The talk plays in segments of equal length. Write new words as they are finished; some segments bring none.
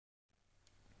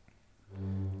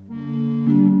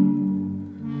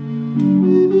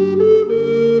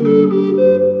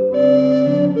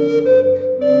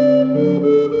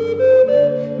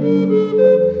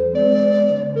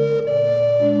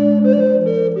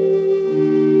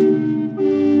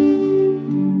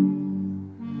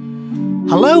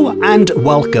Hello and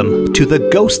welcome to the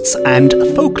Ghosts and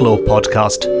Folklore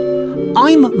podcast.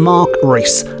 I'm Mark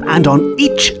Rees, and on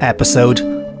each episode,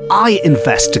 I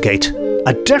investigate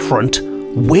a different,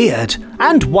 weird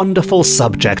and wonderful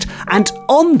subject. And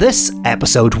on this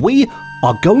episode, we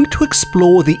are going to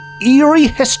explore the eerie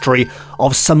history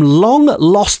of some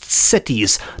long-lost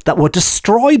cities that were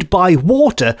destroyed by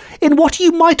water in what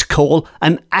you might call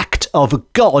an act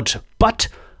of God. But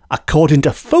according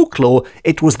to folklore,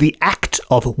 it was the act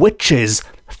of witches,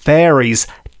 fairies,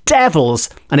 devils,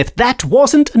 and if that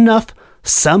wasn't enough,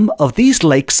 some of these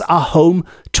lakes are home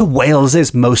to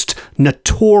Wales's most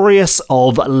notorious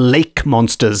of lake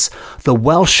monsters, the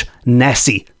Welsh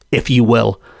Nessie, if you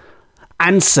will.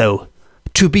 And so,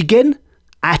 to begin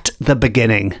at the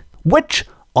beginning, which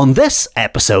on this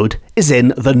episode is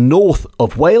in the north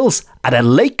of Wales at a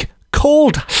lake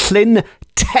called Llyn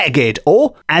Tegid,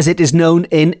 or as it is known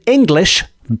in English,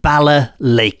 Bala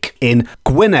Lake in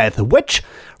Gwynedd, which,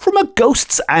 from a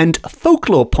ghosts and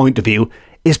folklore point of view,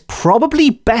 is probably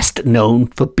best known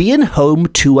for being home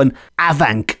to an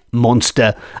afanc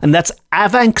monster, and that's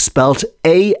afanc spelt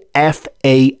A-F-A-N-C,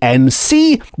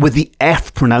 with the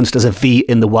F pronounced as a V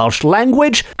in the Welsh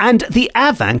language. And the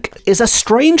afanc is a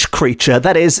strange creature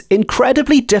that is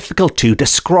incredibly difficult to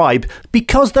describe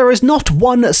because there is not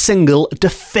one single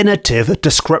definitive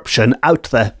description out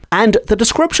there. And the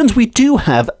descriptions we do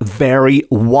have vary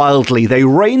wildly. They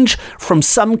range from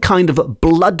some kind of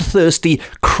bloodthirsty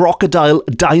crocodile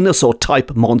dinosaur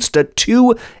type monster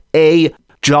to a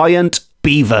giant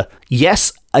beaver.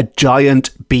 Yes, a giant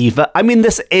beaver. I mean,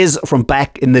 this is from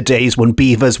back in the days when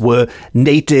beavers were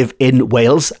native in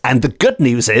Wales, and the good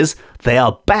news is they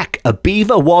are back. A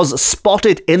beaver was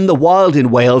spotted in the wild in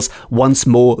Wales once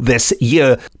more this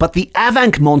year, but the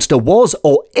afanc monster was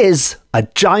or is a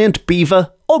giant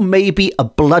beaver, or maybe a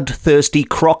bloodthirsty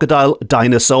crocodile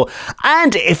dinosaur.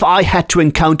 And if I had to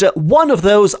encounter one of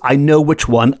those, I know which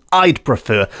one I'd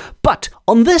prefer. But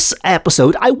on this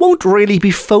episode, I won't really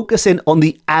be focusing on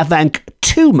the afanc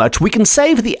too much. We can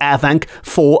save the afanc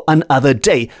for another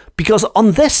day, because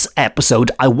on this episode,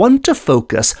 I want to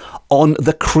focus on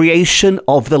the creation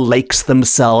of the lakes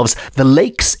themselves, the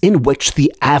lakes in which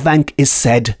the afanc is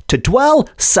said to dwell,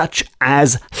 such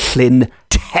as Llyn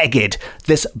Tegid,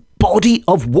 this body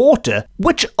of water,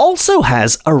 which also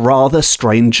has a rather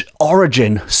strange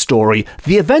origin story,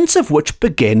 the events of which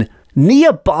begin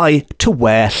nearby to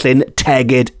where Llyn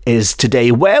Tegid is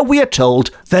today, where we are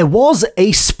told there was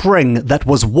a spring that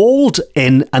was walled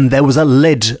in and there was a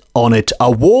lid on it, a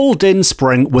walled-in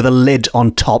spring with a lid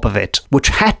on top of it, which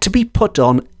had to be put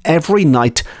on every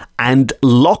night and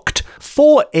locked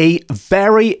for a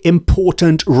very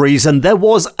important reason. There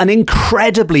was an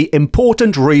incredibly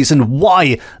important reason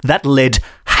why that lid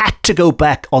had to go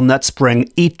back on that spring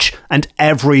each and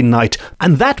every night,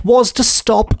 and that was to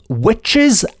stop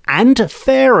witches and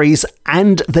fairies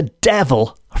and the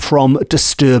devil from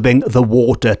disturbing the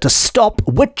water, to stop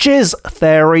witches,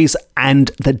 fairies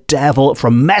and the devil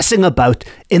from messing about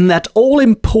in that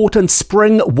all-important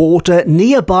spring water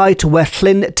nearby to where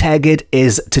Llyn Tegid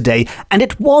is today. And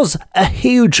it was a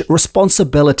huge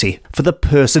responsibility for the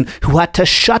person who had to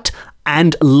shut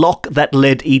and lock that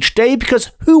lid each day,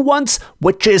 because who wants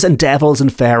witches and devils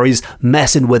and fairies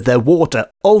messing with their water?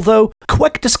 Although,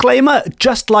 quick disclaimer,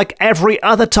 just like every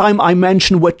other time I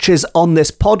mention witches on this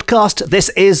podcast, this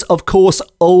is, of course,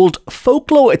 old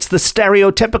folklore. It's the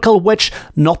stereotypical witch,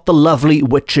 not the lovely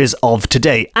witches of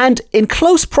today. And in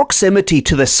close proximity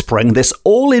to this spring, this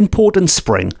all-important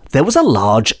spring, there was a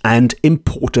large and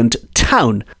important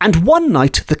town. And one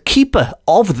night, the keeper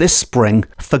of this spring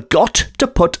forgot to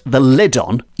put the lid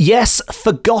on. Yes,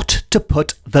 forgot to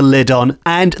put the lid on.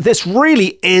 And this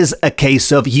really is a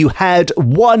case of you had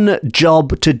one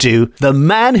job to do. The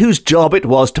man whose job it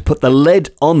was to put the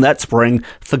lid on that spring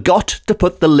forgot to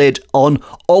put the lid on,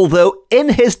 although in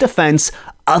his defense,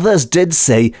 others did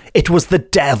say it was the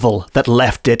devil that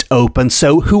left it open.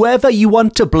 So whoever you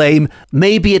want to blame,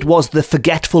 maybe it was the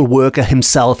forgetful worker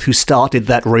himself who started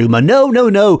that rumour.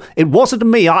 No, it wasn't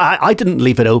me. I didn't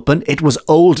leave it open. It was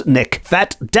old Nick.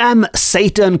 That damn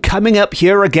Satan coming up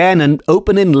here again and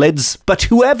opening lids. But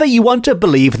whoever you want to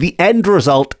believe, the end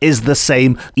result is the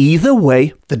same. Either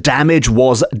way, the damage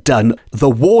was done. The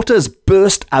waters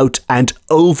burst out and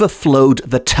overflowed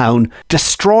the town,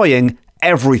 destroying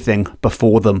everything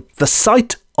before them. The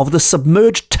site of the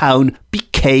submerged town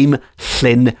became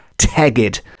Llyn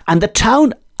Tegid, and the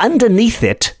town underneath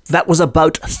it, that was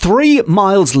about 3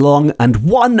 miles long and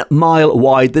 1 mile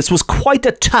wide, this was quite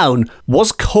a town,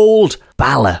 was called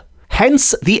Bala.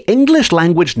 Hence the English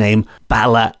language name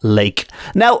Bala Lake.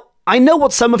 Now, I know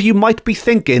what some of you might be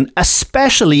thinking,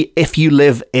 especially if you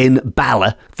live in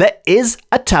Bala. There is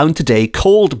a town today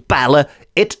called Bala.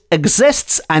 It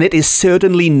exists, and it is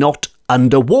certainly not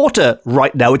underwater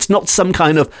right now. It's not some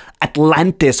kind of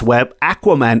Atlantis where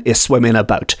Aquaman is swimming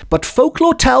about. But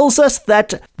folklore tells us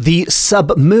that the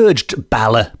submerged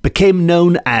Bala became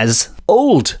known as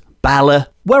Old Bala,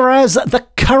 whereas the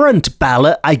current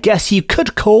Bala, I guess you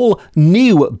could call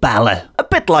New Bala. A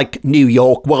bit like New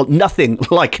York. Well, nothing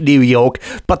like New York,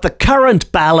 but the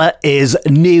current Bala is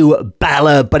New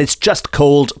Bala, but it's just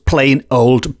called plain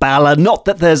Old Bala. Not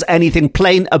that there's anything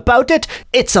plain about it.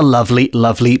 It's a lovely,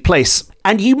 lovely place.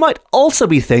 And you might also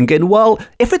be thinking, well,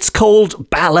 if it's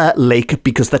called Bala Lake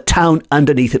because the town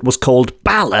underneath it was called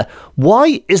Bala,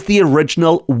 why is the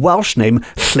original Welsh name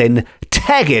Llyn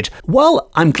Tegid?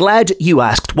 Well, I'm glad you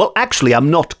asked. Well, actually,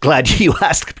 I'm not glad you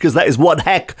asked, because that is one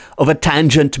heck of a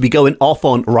tangent to be going off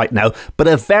on right now. But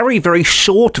a very, very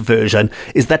short version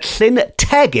is that Llyn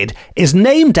Tegid is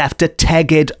named after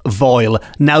Tegid Foel.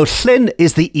 Now, Llyn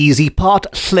is the easy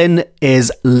part. Llyn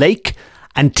is lake,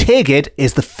 and Tegid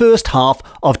is the first half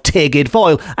of Tegid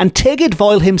Foel. And Tegid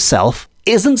Foel himself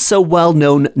isn't so well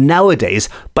known nowadays,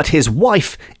 but his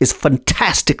wife is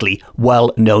fantastically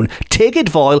well known. Tegid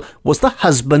Foel was the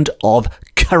husband of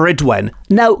Ceridwen.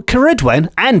 Now, Ceridwen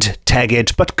and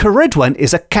Tegid, but Ceridwen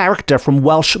is a character from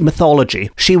Welsh mythology.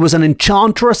 She was an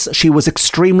enchantress, she was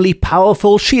extremely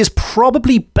powerful, she is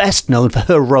probably best known for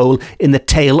her role in the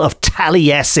tale of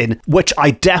Taliesin, which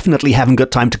I definitely haven't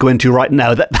got time to go into right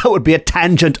now. That would be a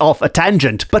tangent off a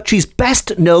tangent. But she's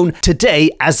best known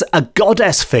today as a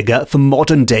goddess figure for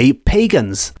modern day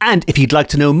pagans. And if you'd like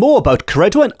to know more about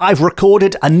Ceridwen, I've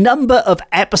recorded a number of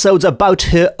episodes about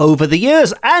her over the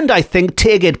years, and I think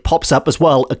Tegid pops up as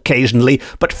well occasionally,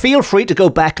 but feel free to go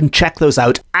back and check those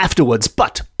out afterwards.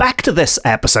 But back to this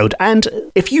episode, and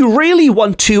if you really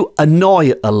want to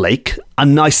annoy a lake, a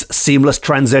nice seamless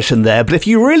transition there, but if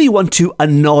you really want to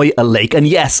annoy a lake, and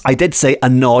yes, I did say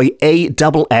annoy,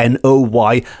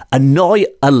 A-N-N-O-Y, annoy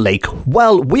a lake,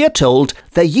 well, we are told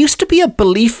there used to be a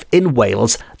belief in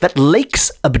Wales that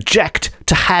lakes object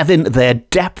to having their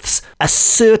depths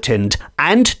ascertained,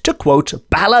 and to quote,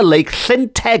 Bala Lake Llyn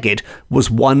Tegid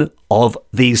was one of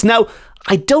these. Now,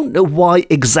 I don't know why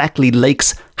exactly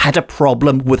lakes had a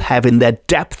problem with having their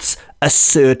depths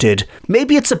asserted.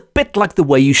 Maybe it's a bit like the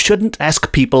way you shouldn't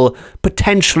ask people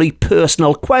potentially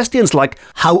personal questions like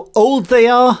how old they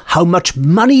are, how much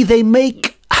money they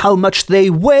make, how much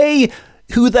they weigh,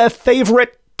 who their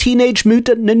favourite Teenage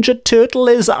Mutant Ninja Turtle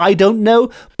is, I don't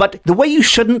know. But the way you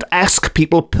shouldn't ask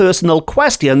people personal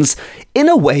questions, in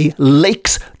a way,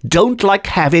 lakes don't like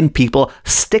having people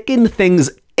sticking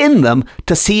things in them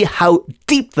to see how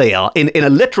deep they are, in a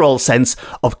literal sense,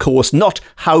 of course, not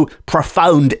how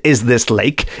profound is this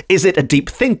lake, is it a deep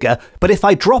thinker, but if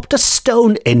I dropped a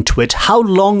stone into it, how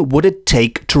long would it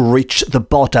take to reach the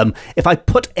bottom? If I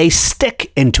put a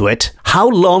stick into it, how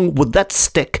long would that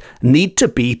stick need to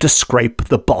be to scrape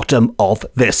the bottom of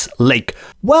this lake?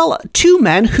 Well, two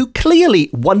men who clearly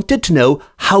wanted to know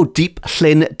how deep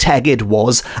Llyn Tegid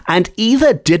was, and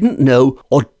either didn't know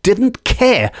or didn't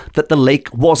care that the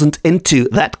lake wasn't into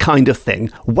that kind of thing,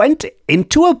 went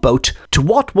into a boat to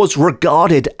what was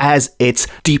regarded as its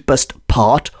deepest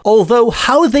part, although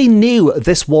how they knew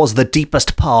this was the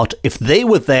deepest part, if they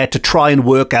were there to try and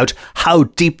work out how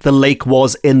deep the lake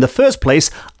was in the first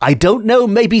place, I don't know.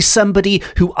 Maybe somebody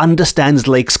who understands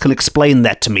lakes can explain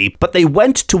that to me. But they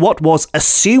went to what was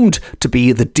assumed to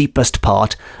be the deepest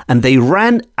part, and they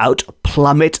ran out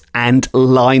plummet and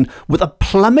line, with a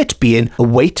plummet being a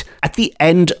weight at the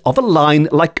end of a line,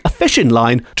 like a fishing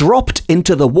line, dropped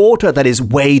into the water that is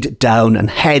weighed down and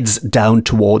heads down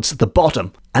towards the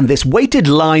bottom. And this weighted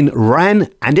line ran,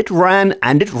 and it ran,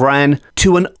 and it ran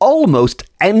to an almost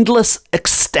endless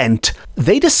extent.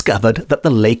 They discovered that the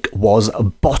lake was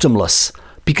bottomless,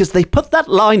 because they put that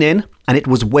line in, and it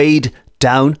was weighed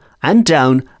down, and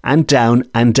down, and down,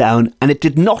 and down, and it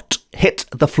did not hit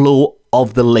the floor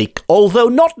of the lake, although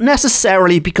not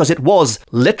necessarily because it was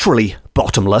literally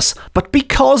bottomless, but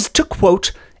because, to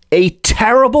quote, a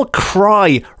terrible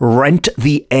cry rent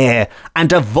the air,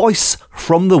 and a voice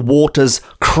from the waters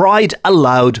cried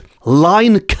aloud,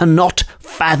 "Line cannot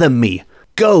fathom me.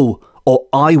 Go, or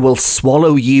I will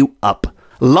swallow you up.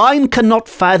 Line cannot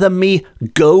fathom me.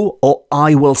 Go, or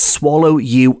I will swallow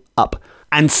you up."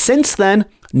 And since then,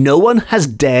 no one has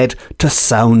dared to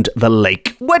sound the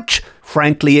lake, which,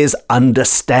 frankly, is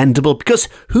understandable, because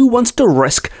who wants to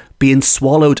risk being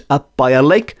swallowed up by a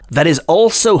lake that is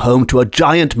also home to a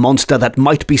giant monster that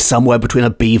might be somewhere between a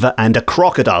beaver and a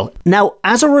crocodile. Now,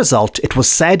 as a result, it was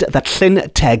said that Llyn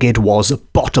Tegid was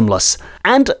bottomless.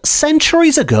 And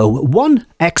centuries ago, one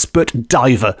expert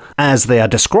diver, as they are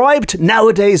described,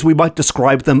 nowadays we might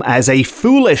describe them as a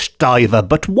foolish diver,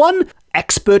 but one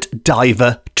expert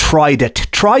diver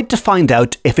tried to find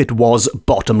out if it was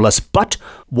bottomless, but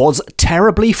was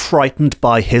terribly frightened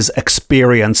by his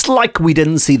experience. Like we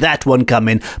didn't see that one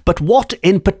coming. But what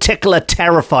in particular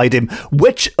terrified him?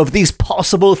 Which of these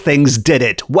possible things did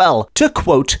it? Well, to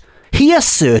quote, he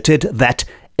asserted that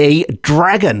a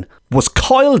dragon was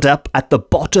coiled up at the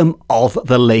bottom of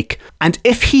the lake, and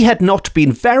if he had not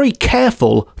been very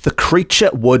careful, the creature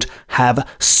would have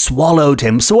swallowed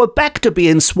him. So we're back to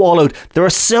being swallowed. There are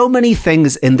so many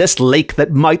things in this lake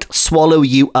that might swallow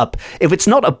you up. If it's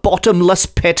not a bottomless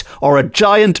pit or a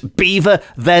giant beaver,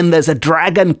 then there's a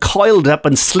dragon coiled up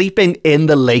and sleeping in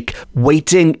the lake,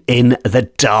 waiting in the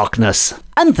darkness.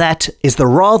 And that is the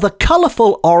rather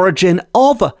colourful origin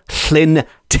of Llyn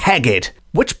Tegid.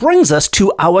 Which brings us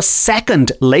to our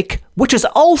second lake, which is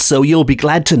also, you'll be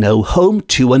glad to know, home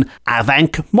to an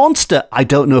Avanc monster. I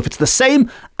don't know if it's the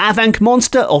same Avanc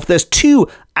monster or if there's two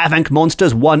Avanc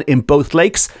monsters, one in both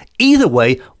lakes. Either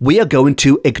way, we are going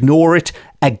to ignore it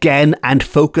again and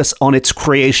focus on its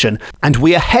creation. And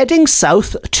we are heading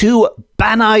south to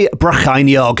Banai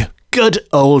Brycheiniog. Good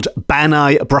old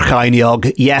Banai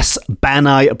Brycheiniog. Yes,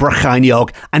 Banai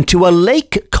Brycheiniog. And to a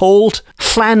lake called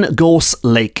Llangors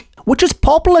Lake, which is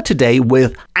popular today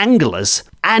with anglers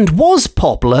and was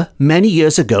popular many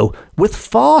years ago with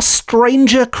far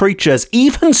stranger creatures,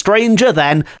 even stranger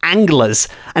than anglers.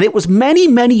 And it was many,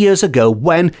 many years ago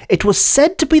when it was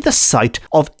said to be the site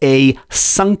of a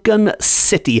sunken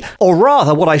city. Or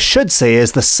rather, what I should say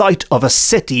is the site of a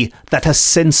city that has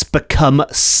since become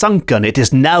sunken. It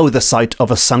is now the site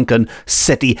of a sunken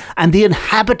city. And the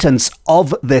inhabitants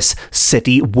of this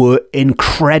city were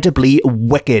incredibly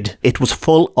wicked. It was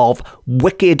full of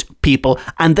wicked people.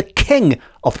 And the king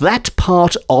of that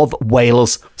part of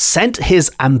Wales sent his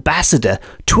ambassador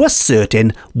to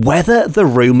ascertain whether the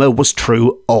rumour was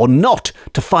true or not,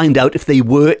 to find out if they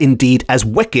were indeed as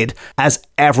wicked as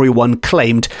everyone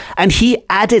claimed. And he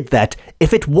added that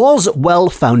if it was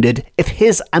well-founded, if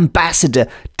his ambassador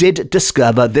did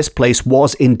discover this place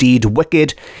was indeed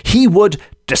wicked, he would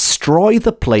destroy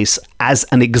the place as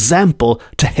an example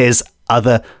to his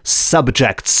other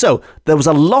subjects. So there was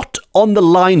a lot on the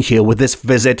line here with this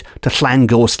visit to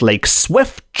Llangors Lake.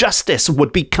 Swift justice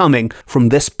would be coming from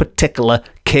this particular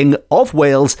King of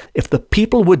Wales if the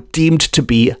people were deemed to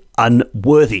be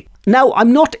unworthy. Now,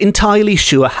 I'm not entirely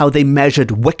sure how they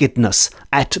measured wickedness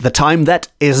at the time. That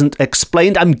isn't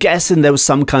explained. I'm guessing there was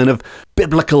some kind of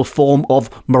biblical form of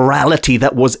morality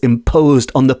that was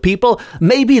imposed on the people.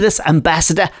 Maybe this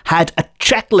ambassador had a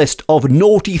checklist of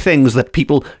naughty things that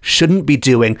people shouldn't be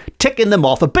doing, ticking them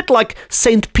off, a bit like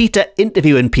St. Peter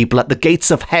interviewing people at the gates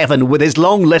of heaven with his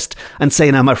long list and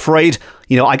saying, I'm afraid,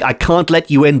 I can't let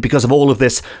you in because of all of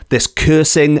this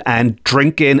cursing and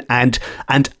drinking and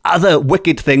other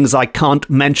wicked things I can't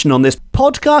mention on this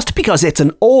podcast because it's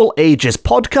an all-ages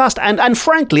podcast and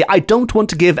frankly, I don't want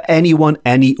to give anyone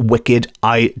any wicked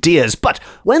ideas. But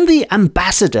when the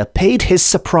ambassador paid his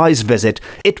surprise visit,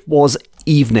 it was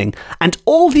evening, and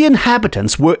all the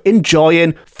inhabitants were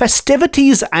enjoying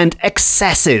festivities and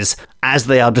excesses. As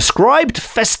they are described,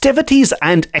 festivities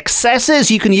and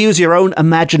excesses, you can use your own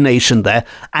imagination there,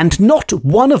 and not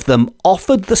one of them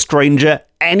offered the stranger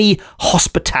any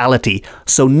hospitality.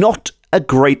 So not a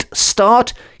great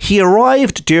start. He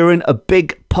arrived during a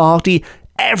big party.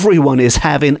 Everyone is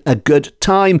having a good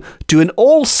time, doing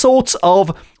all sorts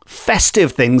of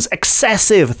festive things,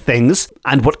 excessive things,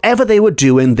 and whatever they were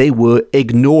doing, they were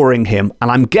ignoring him.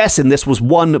 And I'm guessing this was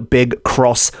one big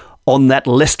cross on that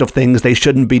list of things they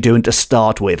shouldn't be doing to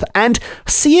start with. And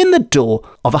seeing the door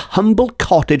of a humble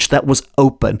cottage that was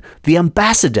open, the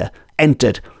ambassador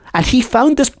entered, and he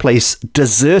found this place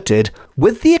deserted,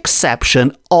 with the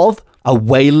exception of a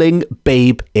wailing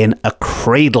babe in a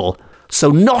cradle.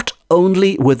 So not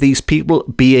only were these people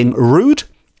being rude,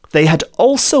 they had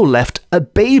also left a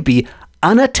baby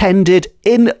unattended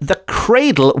in the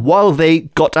cradle while they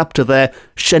got up to their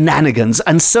shenanigans.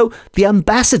 And so the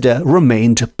ambassador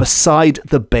remained beside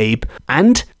the babe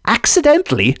and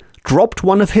accidentally dropped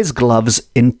one of his gloves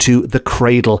into the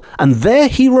cradle. And there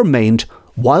he remained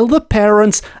while the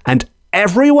parents and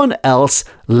everyone else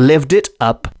lived it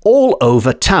up all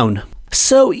over town.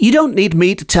 So you don't need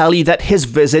me to tell you that his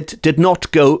visit did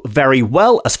not go very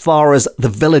well as far as the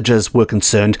villagers were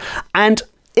concerned. And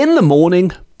in the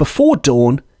morning, before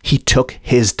dawn, he took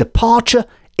his departure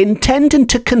intending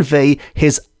to convey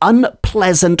his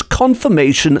unpleasant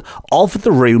confirmation of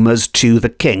the rumours to the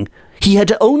king. He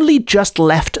had only just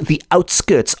left the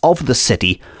outskirts of the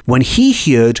city when he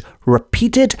heard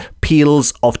repeated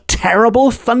peals of terrible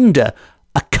thunder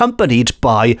accompanied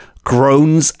by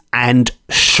groans and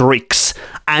shrieks.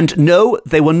 And no,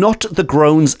 they were not the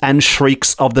groans and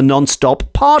shrieks of the non-stop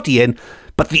partying,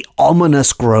 but the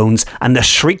ominous groans and the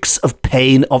shrieks of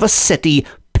pain of a city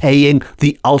paying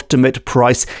the ultimate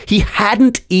price. He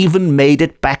hadn't even made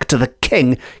it back to the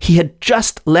king. He had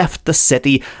just left the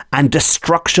city and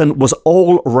destruction was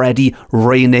already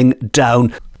raining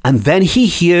down. And then he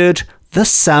heard the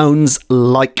sounds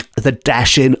like the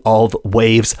dashing of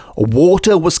waves.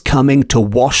 Water was coming to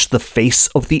wash the face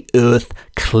of the earth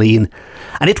clean.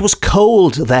 And it was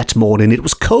cold that morning. It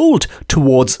was cold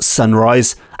towards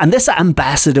sunrise. And this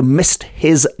ambassador missed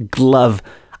his glove.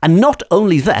 And not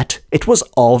only that, it was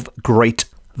of great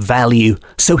value.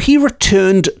 So he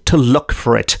returned to look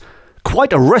for it.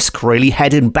 Quite a risk, really,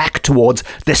 heading back towards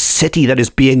this city that is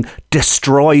being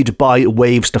destroyed by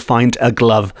waves to find a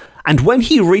glove. And when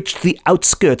he reached the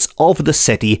outskirts of the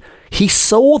city, he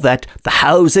saw that the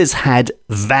houses had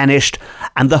vanished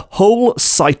and the whole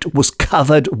site was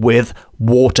covered with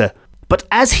water. But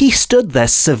as he stood there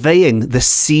surveying the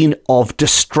scene of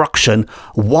destruction,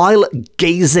 while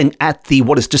gazing at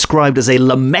what is described as a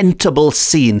lamentable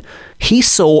scene, he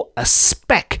saw a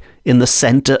speck in the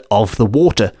centre of the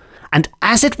water. And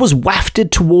as it was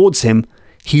wafted towards him,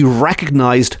 he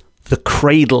recognised the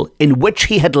cradle in which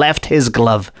he had left his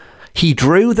glove. He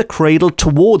drew the cradle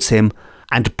towards him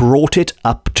and brought it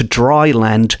up to dry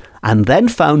land, and then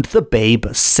found the babe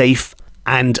safe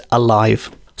and alive.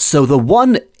 So the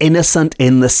one innocent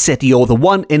in the city, or the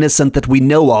one innocent that we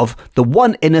know of, the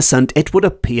one innocent, it would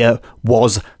appear,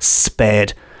 was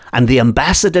spared. And the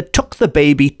ambassador took the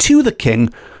baby to the king,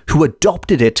 who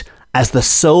adopted it as the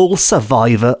sole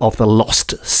survivor of the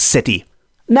lost city.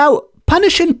 Now,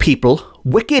 punishing people,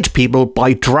 wicked people,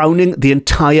 by drowning the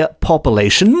entire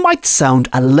population might sound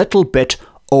a little bit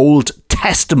Old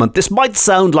Testament. This might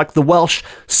sound like the Welsh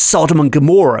Sodom and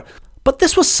Gomorrah. But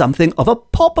this was something of a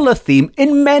popular theme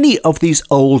in many of these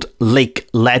old lake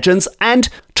legends. And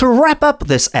to wrap up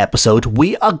this episode,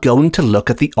 we are going to look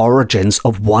at the origins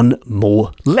of one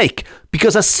more lake.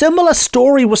 Because a similar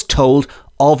story was told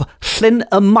of Llyn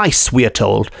y Maes, we are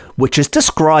told, which is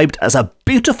described as a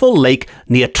beautiful lake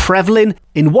near Treflyn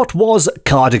in what was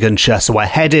Cardiganshire, so we're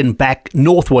heading back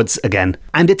northwards again.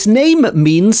 And its name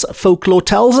means, folklore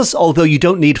tells us, although you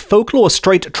don't need folklore,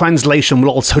 straight translation will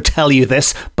also tell you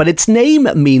this, but its name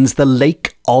means the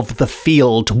Lake of the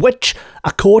Field, which,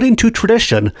 according to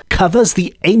tradition, covers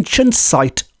the ancient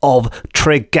site of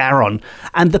Tregaron,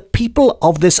 and the people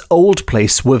of this old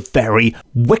place were very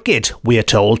wicked, we are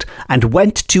told, and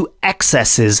went to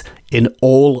excesses in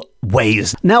all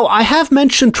ways. Now, I have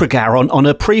mentioned Tregaron on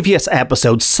a previous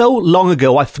episode so long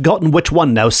ago, I've forgotten which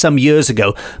one now, some years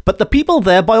ago, but the people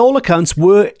there, by all accounts,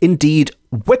 were indeed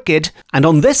wicked, and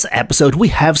on this episode we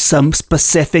have some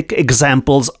specific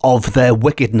examples of their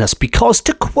wickedness, because,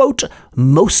 to quote,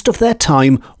 most of their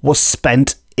time was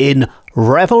spent in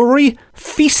revelry,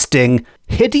 feasting,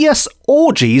 hideous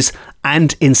orgies,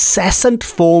 and incessant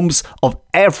forms of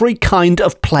every kind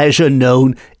of pleasure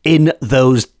known in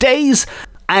those days.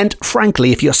 And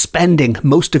frankly, if you're spending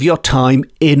most of your time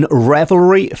in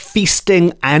revelry,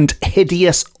 feasting, and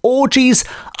hideous orgies,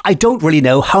 I don't really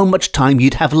know how much time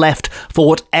you'd have left for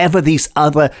whatever these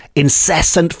other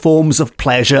incessant forms of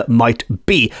pleasure might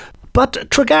be. But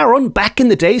Tregaron, back in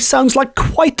the day, sounds like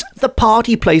quite the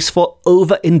party place for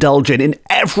overindulging in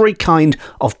every kind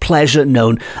of pleasure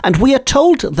known. And we are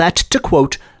told that, to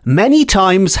quote, many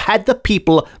times had the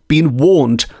people been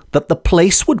warned that the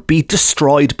place would be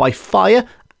destroyed by fire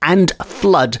and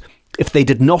flood if they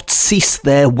did not cease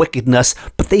their wickedness,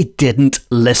 but they didn't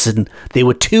listen. They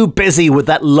were too busy with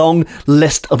that long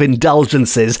list of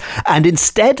indulgences, and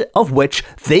instead of which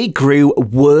they grew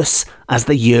worse as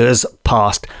the years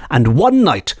passed. And one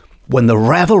night, when the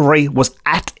revelry was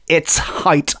at its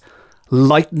height,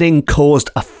 lightning caused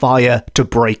a fire to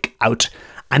break out,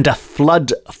 and a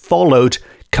flood followed,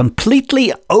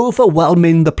 completely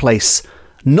overwhelming the place.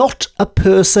 Not a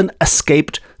person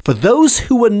escaped, for those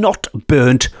who were not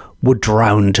burnt were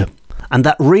drowned. And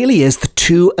that really is the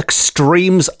two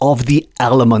extremes of the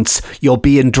elements. You're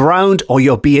being drowned or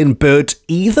you're being burnt.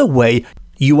 Either way,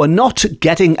 you are not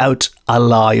getting out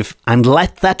alive. And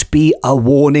let that be a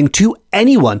warning to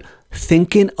anyone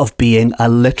thinking of being a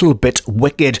little bit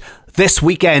wicked. this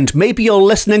weekend. Maybe you're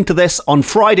listening to this on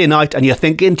Friday night and you're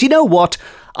thinking, do you know what?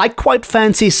 I quite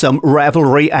fancy some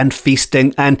revelry and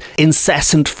feasting and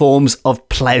incessant forms of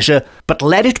pleasure. But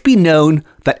let it be known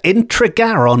that in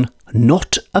Tregaron,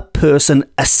 not a person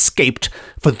escaped.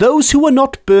 For those who were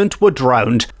not burnt were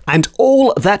drowned, and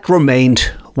all that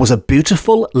remained was a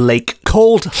beautiful lake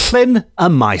called Llyn y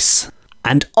Maes.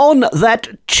 And on that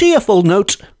cheerful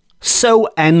note, so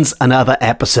ends another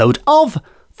episode of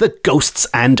the Ghosts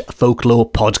and Folklore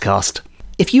podcast.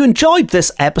 If you enjoyed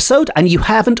this episode and you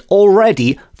haven't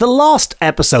already, the last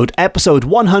episode, episode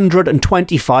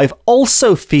 125,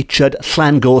 also featured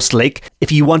Llangorst Lake,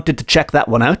 if you wanted to check that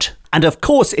one out. And of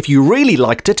course, if you really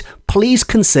liked it, please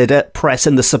consider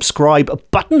pressing the subscribe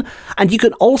button. And you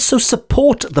can also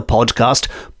support the podcast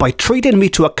by treating me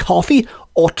to a coffee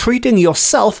or treating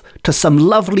yourself to some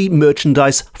lovely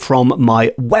merchandise from my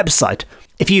website.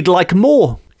 If you'd like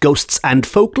more Ghosts and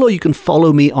Folklore, you can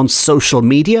follow me on social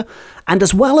media. And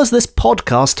as well as this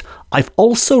podcast, I've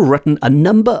also written a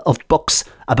number of books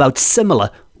about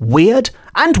similar weird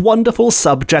and wonderful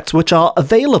subjects which are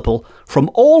available from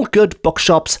all good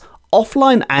bookshops,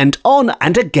 offline and on.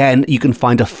 And again, you can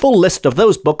find a full list of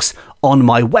those books on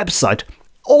my website.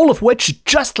 All of which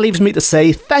just leaves me to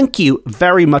say thank you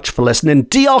very much for listening.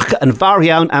 Diolch and fawr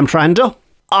iawn am wrando.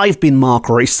 I've been Mark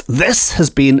Rees. This has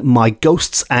been my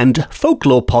Ghosts and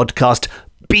Folklore podcast,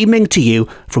 beaming to you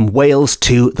from Wales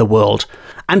to the world.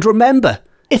 And remember,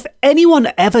 if anyone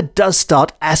ever does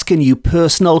start asking you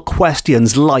personal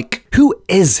questions like, who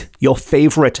is your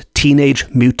favourite Teenage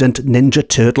Mutant Ninja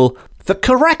Turtle? The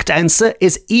correct answer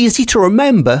is easy to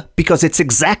remember because it's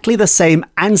exactly the same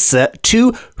answer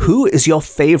to who is your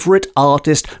favourite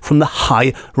artist from the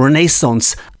High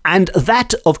Renaissance. And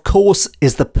that, of course,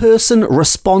 is the person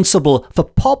responsible for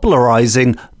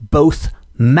popularising both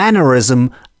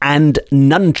mannerism and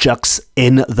nunchucks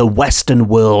in the Western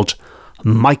world,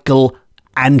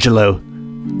 Michelangelo.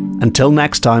 Until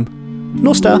next time,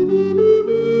 Nosta.